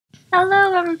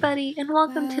Hello everybody and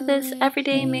welcome to this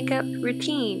everyday makeup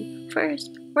routine.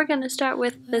 First, we're going to start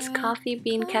with this coffee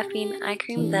bean caffeine eye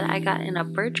cream that I got in a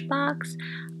Birch box.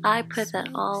 I put that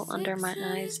all under my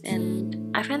eyes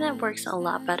and I find that works a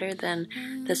lot better than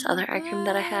this other eye cream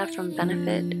that I have from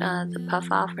Benefit, the Puff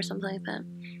Off or something like that.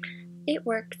 It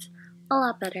works a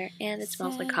lot better and it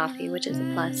smells like coffee, which is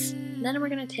a plus. Then we're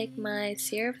going to take my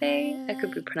CeraVe, I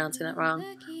could be pronouncing it wrong,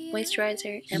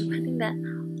 moisturizer, and putting that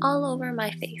all over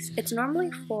my face. It's normally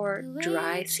for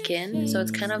dry skin, so it's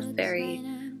kind of very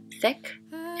thick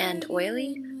and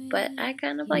oily, but I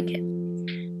kind of like it.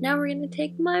 Now we're going to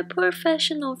take my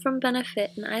Professional from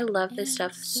Benefit, and I love this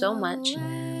stuff so much.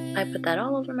 I put that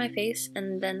all over my face,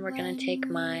 and then we're going to take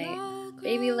my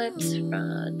Baby Lips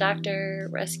from Dr.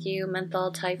 Rescue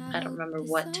Menthol type. I don't remember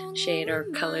what shade or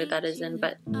color that is in,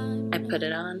 but I put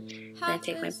it on. And I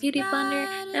take my beauty blender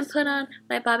and put on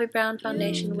my Bobbi Brown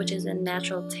foundation, which is in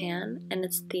Natural Tan, and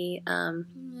it's the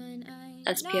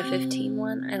SPF 15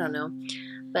 one. I don't know.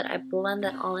 But I blend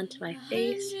that all into my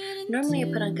face. Normally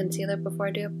I put on concealer before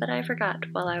I do it, but I forgot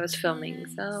while I was filming,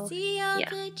 so yeah.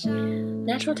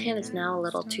 Natural Tan is now a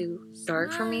little too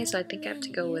dark for me, so I think I have to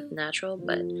go with natural,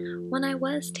 but when I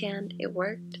was tanned, it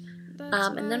worked.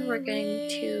 And then we're going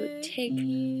to take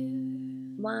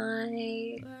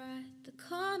my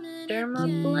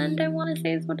Derma Blend, I want to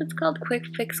say is what it's called, Quick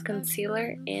Fix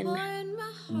Concealer in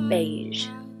Beige,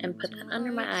 and put that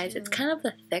under my eyes. It's kind of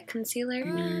a thick concealer,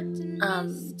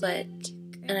 but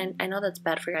I know that's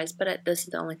bad for you guys, but this is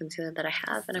the only concealer that I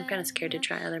have, and I'm kind of scared to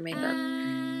try other makeup.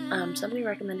 Somebody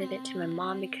recommended it to my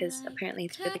mom because apparently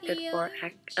it's really good for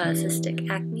cystic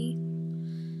acne,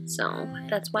 so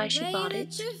that's why she bought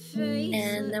it.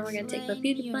 And then we're going to take the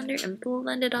beauty blender and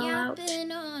blend it all out.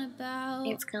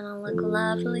 It's going to look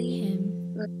lovely.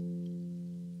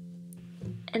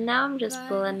 And now I'm just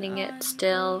blending it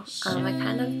still. I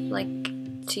kind of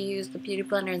like to use the beauty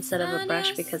blender instead of a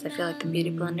brush because I feel like the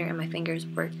beauty blender and my fingers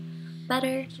work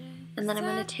better. And then I'm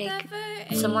going to take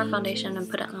some more foundation and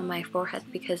put it on my forehead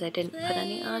because I didn't put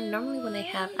any on. Normally when I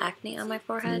have acne on my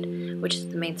forehead, which is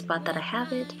the main spot that I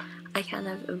have it, I kind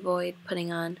of avoid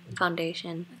putting on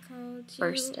foundation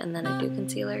first and then I do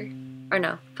concealer. Or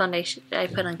no, foundation. I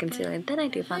put on concealer and then I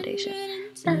do foundation.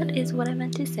 That is what I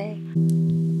meant to say.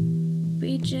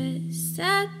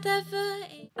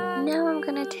 Now I'm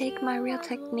going to take my Real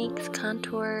Techniques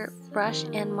contour brush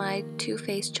and my Too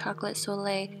Faced Chocolate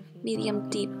Soleil medium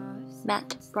deep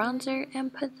matte bronzer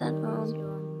and put that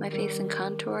on my face and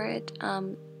contour it.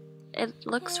 It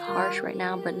looks harsh right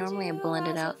now, but normally I blend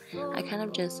it out. I kind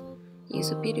of just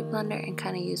use a beauty blender and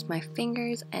kind of use my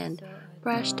fingers and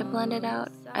brush to blend it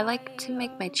out. I like to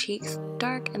make my cheeks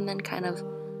dark and then kind of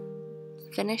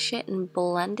finish it and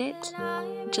blend it.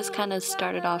 Just kind of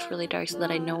start it off really dark so that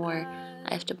I know where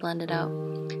I have to blend it out.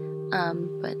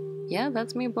 But yeah,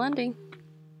 that's me blending.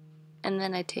 And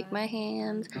then I take my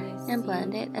hands and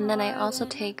blend it. And then I also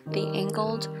take the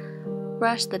angled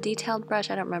brush, the detailed brush,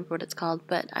 I don't remember what it's called,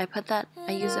 but I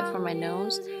use it for my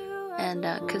nose. And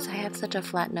because I have such a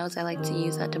flat nose, I like to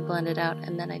use that to blend it out.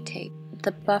 And then I take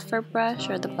the buffer brush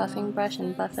or the buffing brush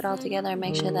and buff it all together and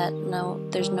make sure that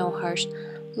there's no harsh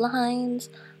lines.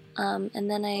 And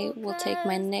then I will take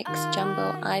my NYX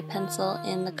Jumbo Eye Pencil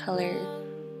in the color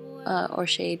or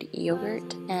shade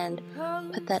Yogurt and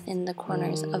put that in the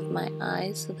corners of my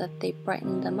eyes so that they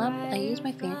brighten them up. I use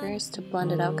my fingers to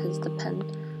blend it out because the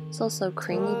pencil's so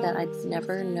creamy that I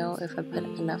never know if I put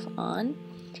enough on.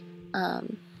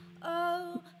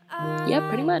 Yeah,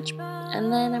 pretty much.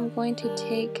 And then I'm going to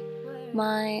take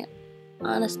my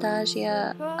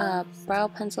Anastasia brow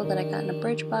pencil that I got in a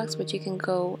Birchbox, which you can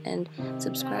go and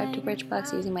subscribe to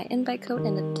Birchbox using my invite code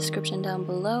in the description down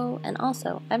below. And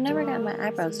also, I've never gotten my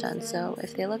eyebrows done, so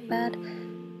if they look bad,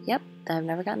 yep, I've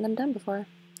never gotten them done before.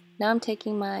 Now I'm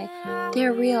taking my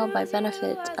They're Real by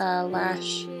Benefit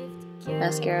lash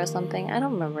mascara or something, I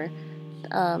don't remember,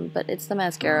 but it's the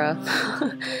mascara.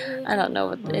 I don't know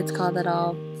what it's called at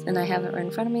all, and I have it right in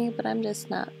front of me, but I'm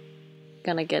just not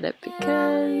gonna get it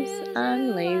because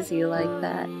I'm lazy like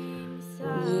that.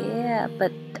 Yeah,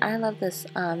 but I love this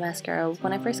mascara.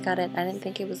 When I first got it, I didn't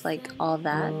think it was like all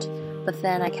that, but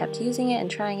then I kept using it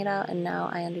and trying it out, and now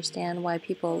I understand why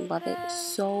people love it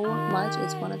so much.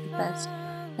 It's one of the best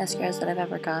mascaras that I've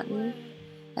ever gotten,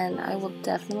 and I will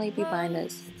definitely be buying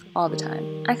this all the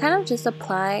time. I kind of just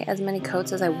apply as many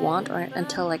coats as I want or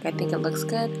until like I think it looks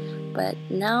good. But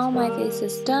now my face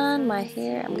is done, my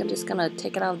hair, I'm just gonna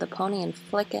take it out of the pony and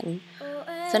flick it and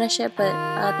finish it. But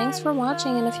thanks for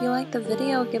watching, and if you like the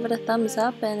video, give it a thumbs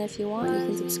up, and if you want, you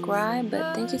can subscribe.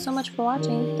 But thank you so much for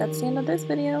watching. That's the end of this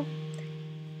video.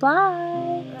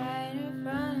 Bye!